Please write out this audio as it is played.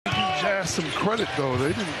Jazz some credit though.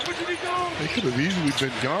 They didn't. They could have easily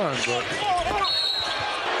been gone, but.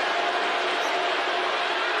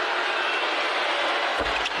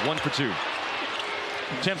 One for two.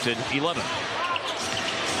 Attempted 11.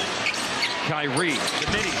 Kyrie, the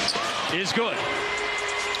midi is good.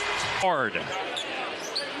 Hard.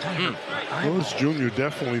 Lewis Jr.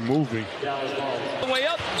 definitely moving. The way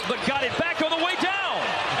up, but got it back on the way down.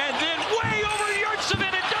 And then way over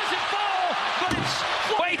Yurtsevin. It doesn't fall, but it's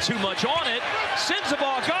way too much on it.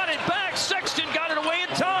 Sensabaugh got it back. Sexton got it away in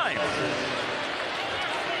time.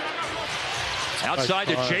 Outside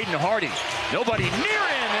to Jaden Hardy. Nobody near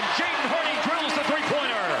him, and Jaden Hardy drills the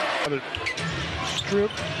three-pointer.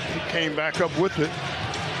 Strip, he came back up with it.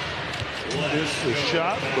 Missed the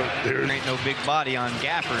shot, but there ain't no big body on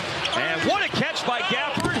Gafford. And what a catch by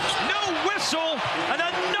Gafford. No whistle, and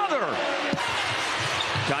another.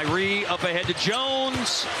 Kyrie up ahead to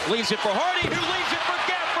Jones. Leaves it for Hardy, who leaves it for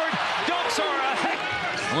Gafford. Dunks are a heck.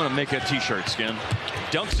 I'm going to make a t-shirt, Skin.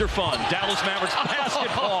 Dunks are fun. Dallas Mavericks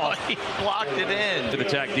basketball. He blocked it in. Good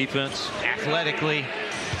attack defense. Athletically.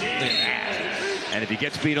 And if he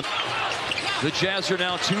gets beat, the Jazz are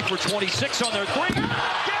now 2 for 26 on their three.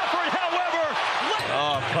 Gafford, however.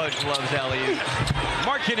 Oh, Pudge loves alley-oop.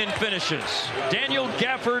 Markkanen finishes. Daniel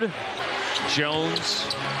Gafford. Jones.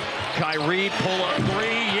 Kyrie, pull up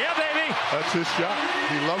three. Yeah, baby. That's his shot.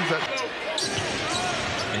 He loves that.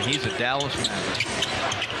 And he's a Dallas Maverick.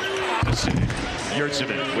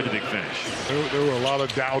 Yurtsevin with a big finish. There were a lot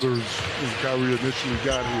of doubters when Kyrie initially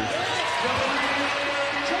got here.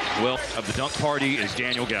 Well, of the dunk party is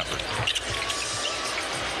Daniel Gafford.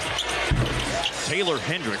 Taylor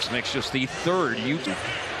Hendricks makes just the third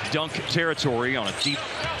dunk territory on a deep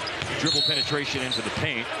dribble penetration into the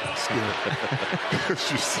paint.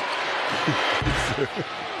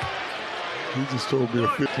 He just told me a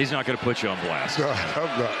fit. He's not going to put you on blast. No,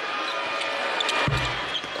 I'm not.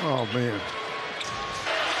 Oh, man.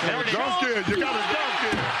 Dunk it. You got to dunk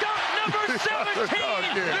it. Dunk number 17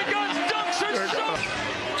 because dunks are so.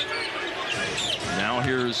 Now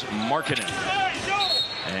here's Markkanen.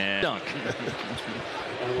 And dunk.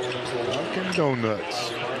 Dunkin' Donuts.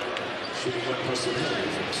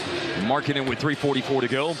 Markkanen with 3:44 to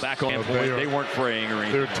go. Back on point. They weren't fraying or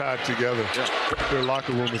anything. They're tied together. Yeah. Their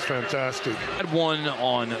locker room is fantastic. Had one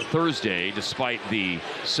on Thursday despite the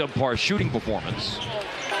subpar shooting performance.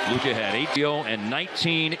 Luka had 8 and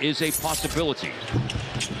 19 is a possibility.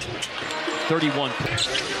 31.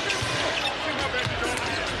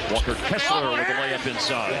 Walker Kessler with a layup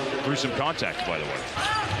inside. Through some contact, by the way.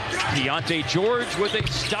 Keontae George with a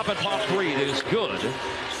stop-and-pop three that is good.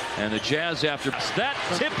 And the Jazz after that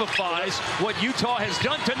typifies what Utah has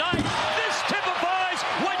done tonight. This typifies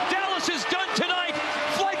what Dallas has done tonight.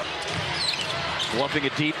 Bluffing a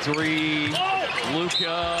deep three. Luka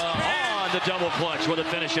on the double clutch with a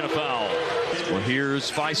finish and a foul. Well, here's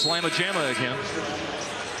Phi Slamma-Jamma again.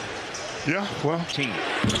 Yeah, well. Team.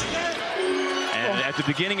 And at the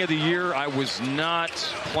beginning of the year, I was not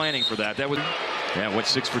planning for that. That was, yeah, went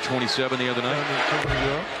 6 for 27 the other night.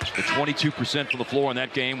 The 22% from the floor in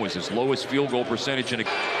that game was his lowest field goal percentage in a.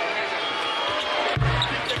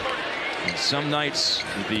 And some nights,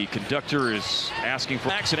 the conductor is asking for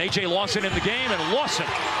Max and A.J. Lawson in the game, and Lawson,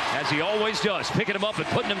 as he always does, picking him up and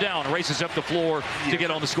putting him down, races up the floor to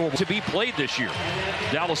get on the scoreboard. To be played this year.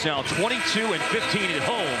 Dallas now 22 and 15 at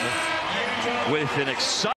home with an exciting.